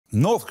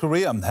North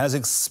Korea has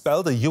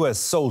expelled a U.S.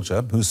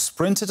 soldier who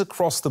sprinted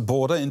across the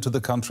border into the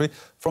country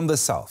from the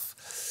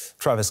south.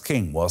 Travis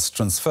King was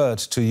transferred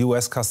to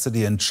U.S.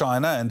 custody in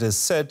China and is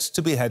said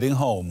to be heading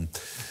home.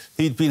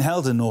 He'd been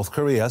held in North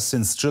Korea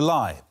since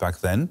July.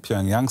 Back then,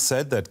 Pyongyang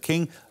said that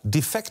King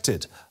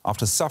defected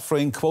after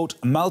suffering, quote,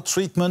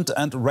 maltreatment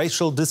and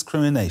racial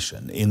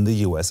discrimination in the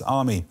U.S.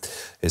 Army.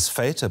 His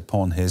fate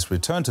upon his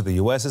return to the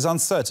U.S. is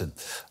uncertain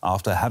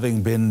after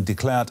having been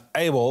declared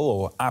AWOL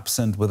or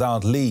absent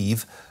without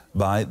leave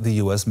by the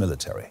U.S.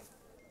 military.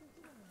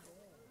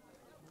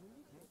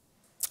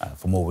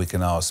 For more, we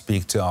can now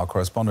speak to our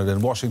correspondent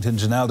in Washington,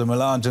 Janelle de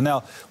Milan.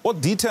 Janelle, what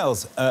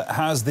details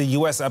has the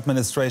U.S.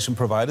 administration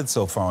provided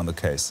so far on the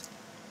case?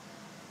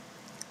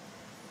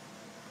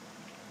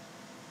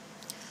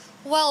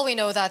 Well, we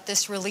know that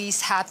this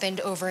release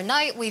happened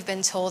overnight. We've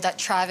been told that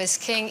Travis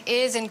King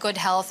is in good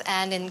health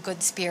and in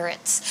good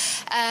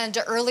spirits. And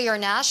earlier,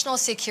 National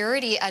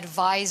Security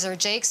Advisor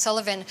Jake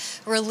Sullivan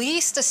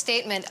released a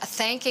statement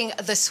thanking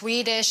the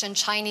Swedish and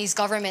Chinese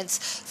governments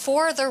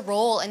for their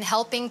role in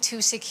helping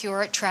to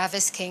secure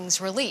Travis King's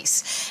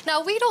release.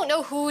 Now, we don't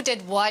know who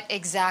did what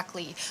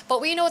exactly,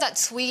 but we know that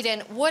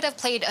Sweden would have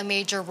played a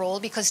major role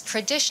because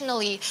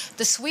traditionally,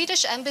 the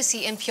Swedish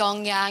embassy in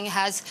Pyongyang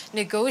has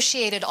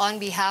negotiated on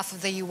behalf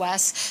of the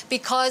U.S.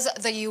 Because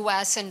the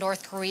U.S. and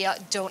North Korea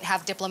don't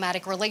have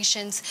diplomatic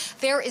relations,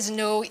 there is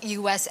no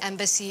U.S.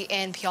 embassy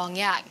in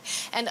Pyongyang.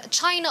 And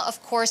China,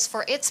 of course,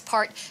 for its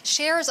part,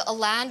 shares a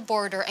land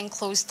border and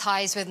close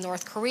ties with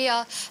North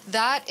Korea.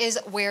 That is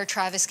where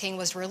Travis King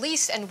was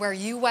released and where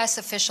U.S.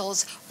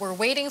 officials were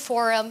waiting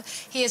for him.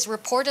 He is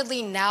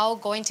reportedly now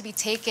going to be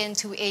taken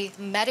to a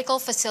medical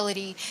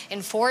facility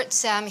in Fort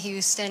Sam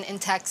Houston in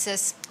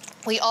Texas.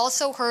 We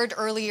also heard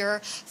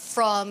earlier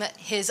from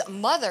his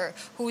mother,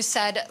 who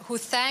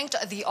thanked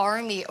the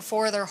Army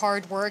for their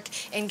hard work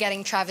in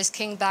getting Travis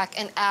King back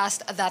and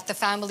asked that the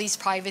family's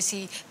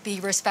privacy be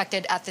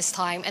respected at this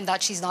time and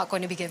that she's not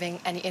going to be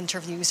giving any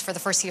interviews for the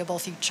foreseeable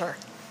future.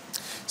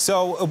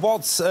 So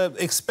what's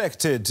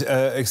expected,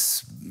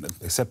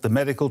 except the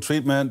medical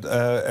treatment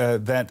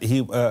that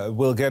he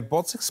will get,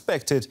 what's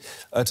expected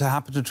to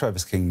happen to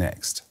Travis King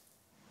next?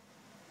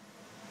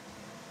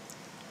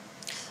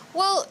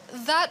 Well,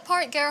 that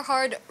part,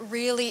 Gerhard,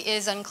 really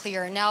is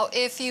unclear. Now,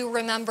 if you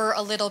remember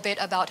a little bit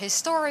about his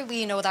story,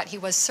 we know that he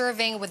was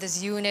serving with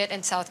his unit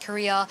in South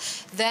Korea.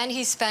 Then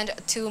he spent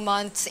 2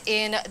 months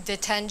in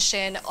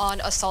detention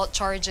on assault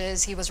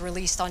charges. He was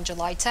released on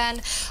July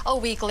 10. A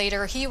week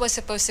later, he was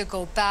supposed to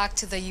go back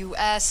to the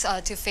U.S.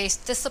 To face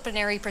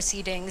disciplinary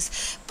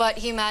proceedings, but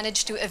he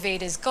managed to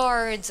evade his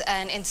guards,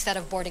 and instead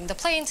of boarding the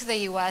plane to the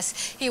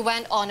U.S., he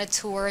went on a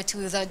tour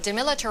to the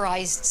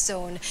demilitarized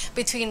zone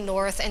between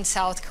North and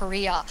South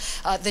Korea,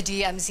 the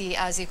DMZ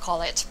as you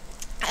call it.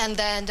 And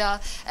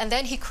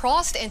then he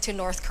crossed into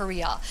North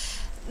Korea.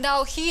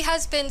 Now, he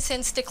has been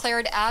since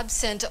declared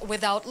absent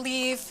without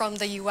leave from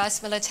the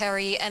U.S.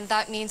 military, and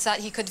that means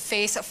that he could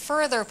face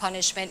further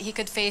punishment. He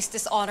could face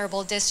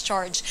dishonorable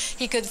discharge.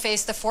 He could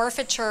face the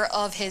forfeiture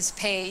of his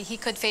pay. He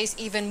could face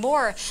even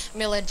more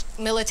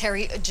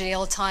military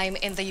jail time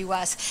in the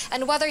U.S.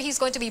 And whether he's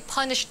going to be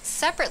punished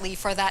separately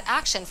for that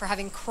action, for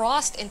having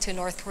crossed into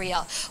North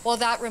Korea, well,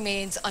 that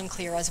remains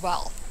unclear as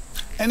well.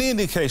 Any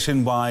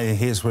indication why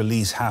his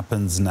release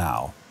happens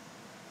now?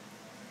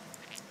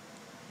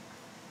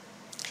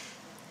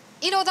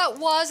 You know, that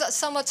was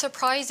somewhat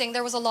surprising.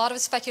 There was a lot of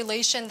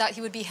speculation that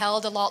he would be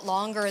held a lot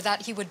longer,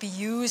 that he would be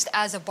used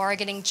as a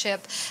bargaining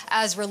chip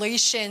as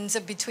relations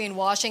between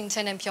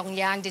Washington and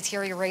Pyongyang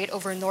deteriorate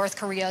over North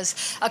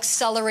Korea's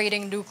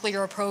accelerating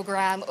nuclear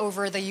program,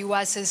 over the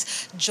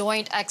U.S.'s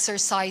joint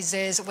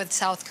exercises with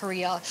South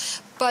Korea.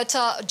 But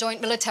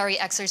joint military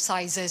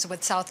exercises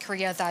with South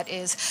Korea, that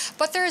is.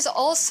 But there is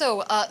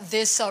also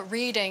this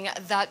reading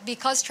that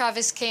because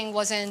Travis King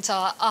wasn't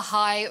a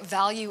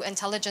high-value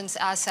intelligence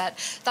asset,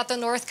 that the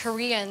North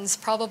Koreans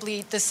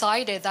probably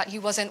decided that he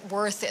wasn't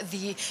worth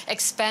the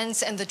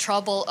expense and the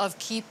trouble of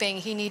keeping.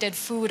 He needed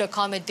food,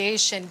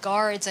 accommodation,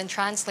 guards, and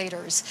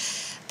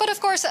translators. But of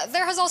course,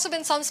 there has also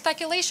been some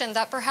speculation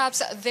that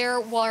perhaps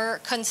there were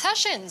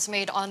concessions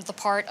made on the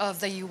part of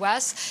the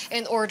U.S.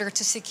 in order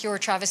to secure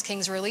Travis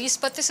King's release.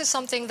 But this is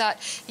something that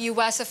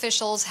U.S.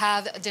 officials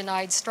have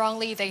denied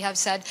strongly. They have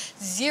said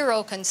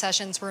 0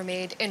 concessions were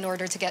made in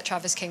order to get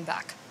Travis King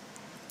back.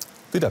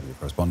 VW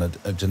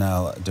correspondent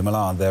Janelle de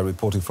Milan there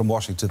reporting from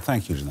Washington.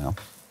 Thank you, Janelle.